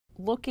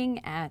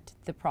looking at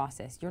the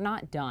process, you're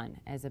not done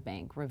as a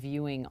bank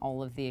reviewing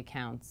all of the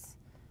accounts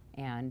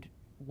and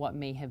what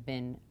may have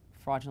been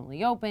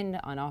fraudulently opened,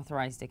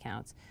 unauthorized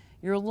accounts.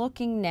 You're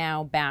looking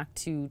now back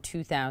to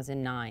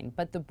 2009,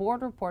 but the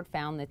board report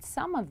found that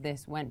some of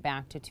this went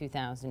back to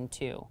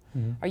 2002.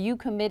 Are you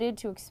committed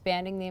to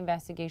expanding the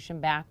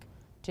investigation back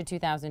to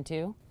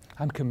 2002?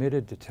 I'm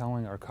committed to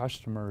telling our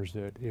customers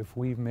that if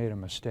we've made a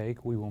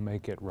mistake, we will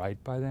make it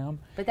right by them.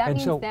 But that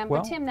means them,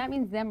 but Tim, that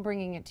means them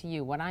bringing it to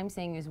you. What I'm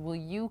saying is, will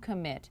you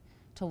commit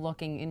to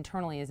looking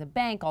internally as a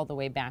bank all the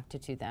way back to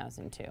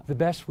 2002? The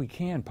best we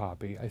can,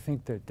 Poppy. I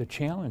think that the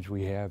challenge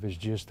we have is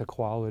just the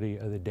quality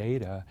of the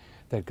data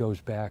that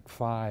goes back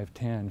 5,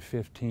 10,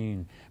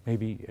 15,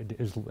 maybe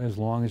as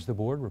long as the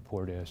board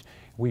report is.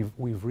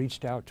 We've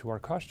reached out to our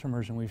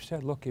customers and we've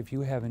said, look, if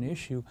you have an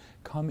issue,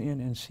 come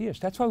in and see us.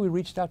 That's why we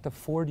reached out to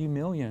 40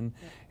 million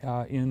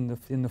in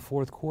the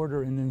fourth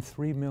quarter, and then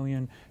 3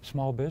 million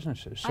small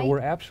businesses. So we're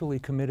absolutely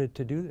committed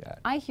to do that.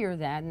 I hear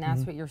that, and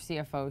that's what your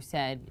CFO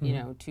said, you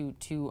know,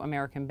 to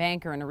American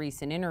Banker in a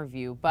recent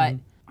interview. But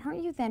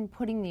aren't you then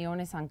putting the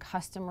onus on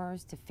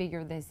customers to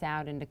figure this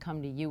out and to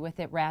come to you with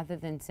it, rather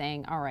than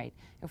saying, all right,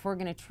 if we're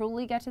going to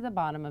truly get to the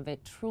bottom of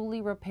it,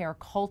 truly repair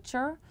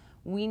culture,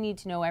 we need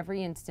to know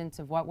every instance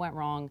of what went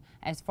wrong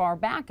as far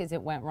back as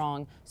it went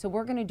wrong. So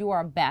we're going to do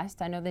our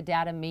best. I know the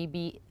data may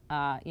be,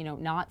 you know,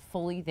 not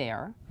fully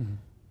there,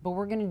 but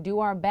we're going to do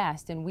our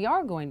best, and we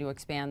are going to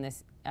expand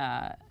this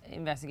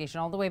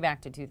investigation all the way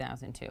back to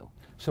 2002.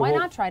 So why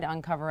not try to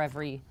uncover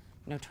every, you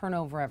know, turn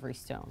over every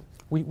stone?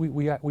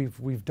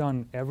 We've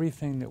done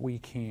everything that we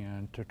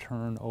can to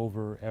turn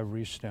over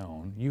every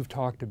stone. You've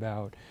talked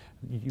about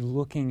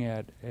looking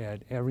at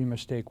every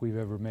mistake we've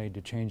ever made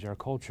to change our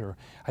culture.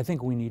 I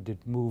think we need to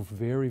move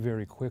very,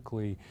 very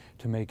quickly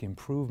to make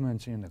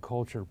improvements in the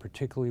culture,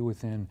 particularly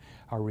within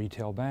our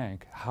retail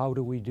bank. How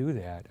do we do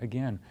that?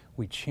 Again,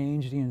 we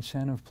change the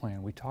incentive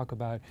plan. We talk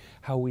about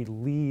how we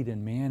lead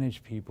and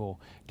manage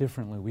people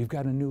differently. We've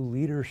got a new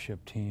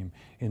leadership team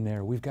in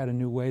there. We've got a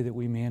new way that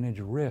we manage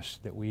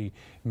risk, that we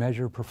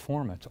measure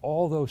performance.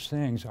 All those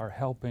things are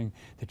helping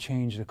to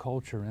change the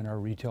culture in our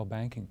retail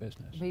banking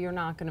business. But you're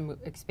not going to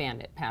expand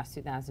it past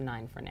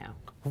 2009 for now?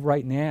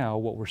 Right now,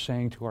 what we're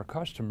saying to our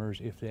customers,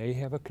 if they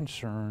have a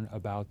concern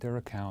about their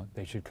account,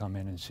 they should come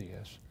in and see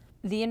us.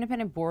 The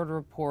independent board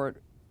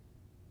report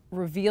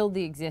revealed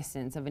the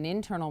existence of an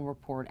internal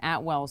report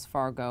at Wells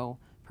Fargo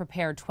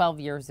prepared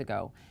 12 years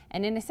ago.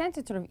 And in a sense,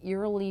 it sort of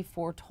eerily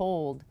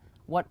foretold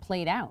what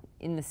played out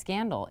in the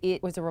scandal.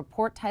 It was a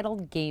report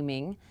titled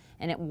Gaming,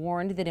 and it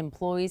warned that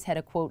employees had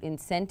a, quote,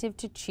 incentive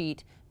to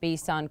cheat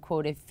based on,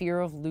 quote, a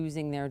fear of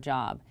losing their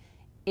job.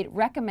 It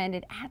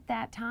recommended at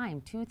that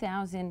time,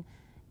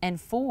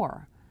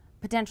 2004,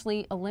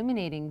 potentially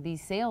eliminating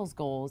these sales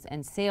goals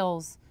and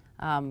sales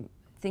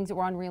things that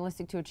were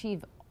unrealistic to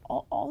achieve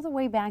all the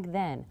way back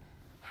then.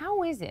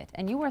 How is it,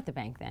 and you were at the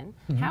bank then,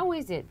 how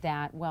is it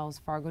that Wells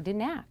Fargo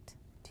didn't act?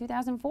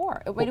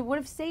 2004, it would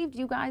have saved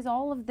you guys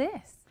all of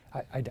this.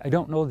 I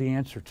don't know the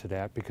answer to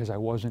that because I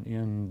wasn't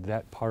in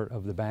that part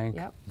of the bank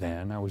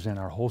then. I was in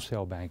our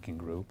wholesale banking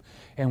group.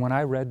 And when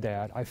I read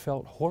that, I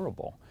felt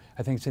horrible.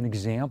 I think it's an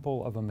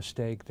example of a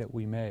mistake that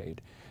we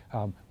made.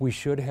 We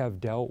should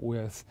have dealt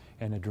with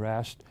and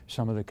addressed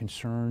some of the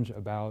concerns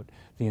about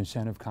the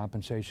incentive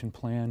compensation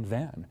plan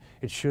then.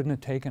 It shouldn't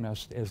have taken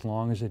us as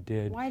long as it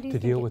did to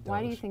deal with those.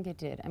 Why do you think it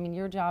did? I mean,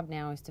 your job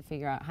now is to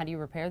figure out how do you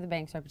repair the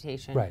bank's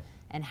reputation,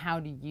 and how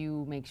do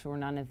you make sure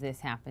none of this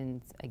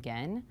happens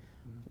again?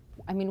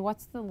 I mean,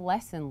 what's the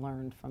lesson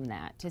learned from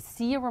that? To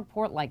see a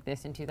report like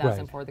this in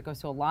 2004 that goes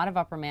to a lot of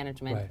upper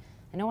management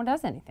and no one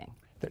does anything.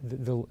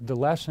 The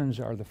lessons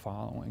are the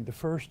following. The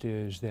first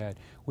is that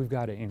we've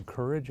got to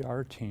encourage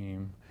our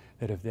team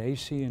that if they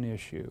see an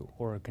issue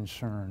or a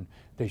concern,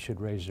 they should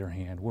raise their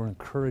hand. We're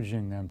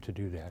encouraging them to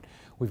do that.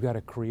 We've got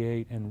to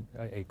create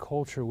a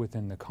culture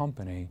within the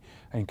company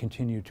and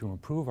continue to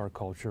improve our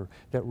culture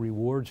that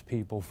rewards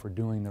people for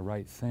doing the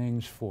right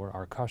things for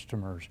our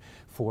customers,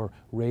 for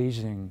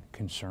raising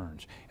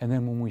concerns. And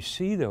then when we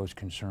see those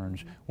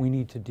concerns, we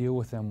need to deal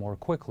with them more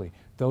quickly.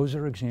 Those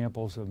are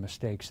examples of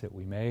mistakes that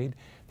we made.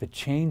 The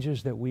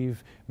changes that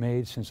we've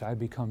made since I've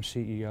become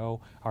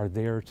CEO are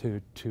there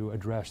to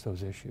address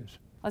those issues.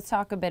 Let's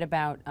talk a bit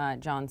about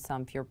John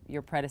Sumpf,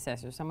 your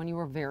predecessor, someone you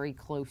were very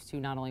close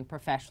to, not only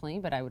professionally,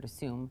 but I would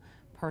assume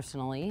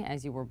personally,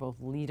 as you were both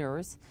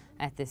leaders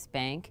at this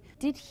bank.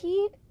 Did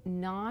he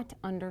not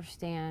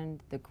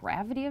understand the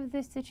gravity of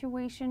this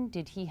situation?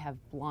 Did he have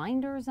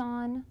blinders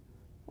on?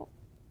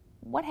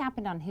 What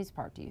happened on his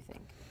part, do you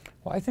think?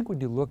 Well, I think when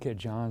you look at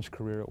John's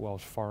career at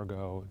Wells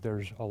Fargo,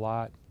 there's a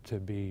lot to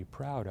be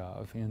proud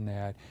of in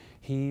that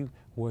he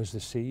was the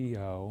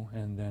CEO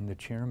and then the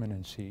chairman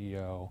and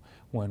CEO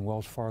when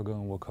Wells Fargo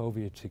and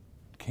Wachovia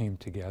came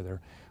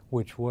together.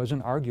 which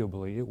wasn't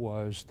arguably, it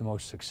was the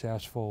most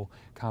successful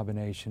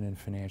combination in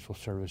financial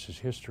services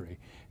history.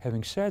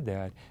 Having said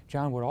that,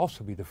 John would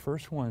also be the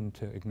first one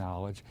to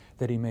acknowledge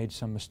that he made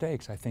some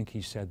mistakes. I think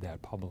he said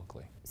that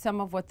publicly. Some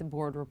of what the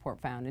board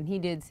report found, and he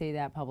did say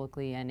that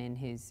publicly and in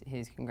his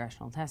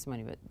congressional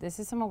testimony, but this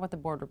is some of what the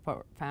board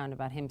report found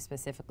about him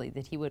specifically,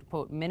 that he would,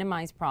 quote,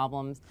 minimize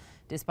problems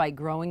despite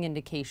growing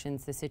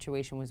indications the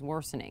situation was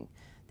worsening,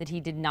 that he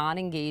did not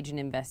engage in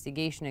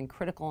investigation and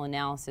critical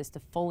analysis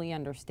to fully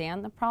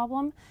understand the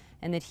problem,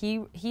 and that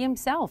he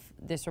himself,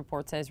 this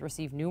report says,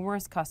 received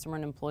numerous customer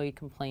and employee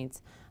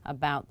complaints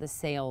about the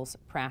sales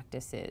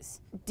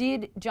practices.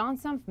 Did John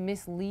Stumpf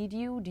mislead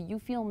you? Do you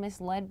feel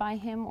misled by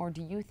him, or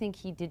do you think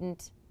he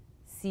didn't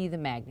see the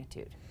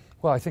magnitude?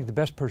 Well, I think the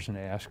best person to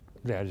ask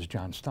that is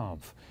John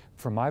Stumpf.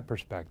 From my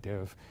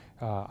perspective,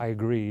 I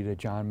agree that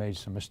John made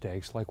some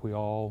mistakes, like we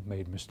all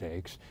made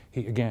mistakes.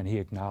 He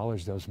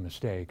acknowledged those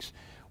mistakes.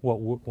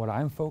 What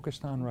I'm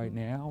focused on right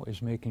now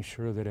is making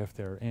sure that if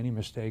there are any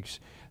mistakes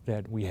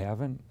that we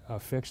haven't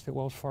fixed at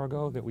Wells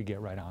Fargo, that we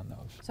get right on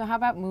those. So how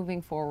about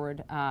moving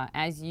forward,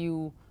 as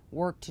you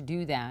work to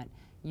do that,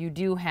 you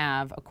do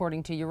have,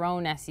 according to your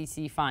own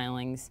SEC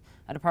filings,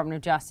 a Department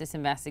of Justice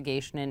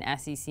investigation, an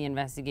SEC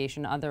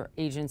investigation, other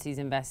agencies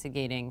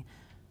investigating.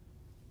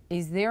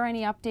 Is there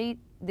any update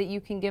that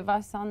you can give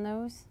us on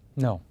those?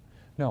 No.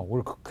 No,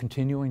 we're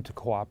continuing to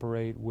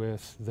cooperate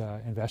with the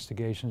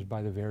investigations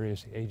by the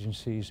various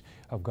agencies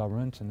of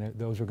government, and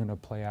those are going to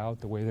play out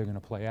the way they're going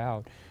to play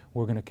out.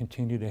 We're going to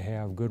continue to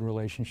have good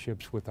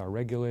relationships with our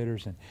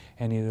regulators and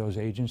any of those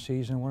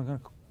agencies, and we're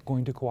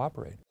going to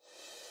cooperate.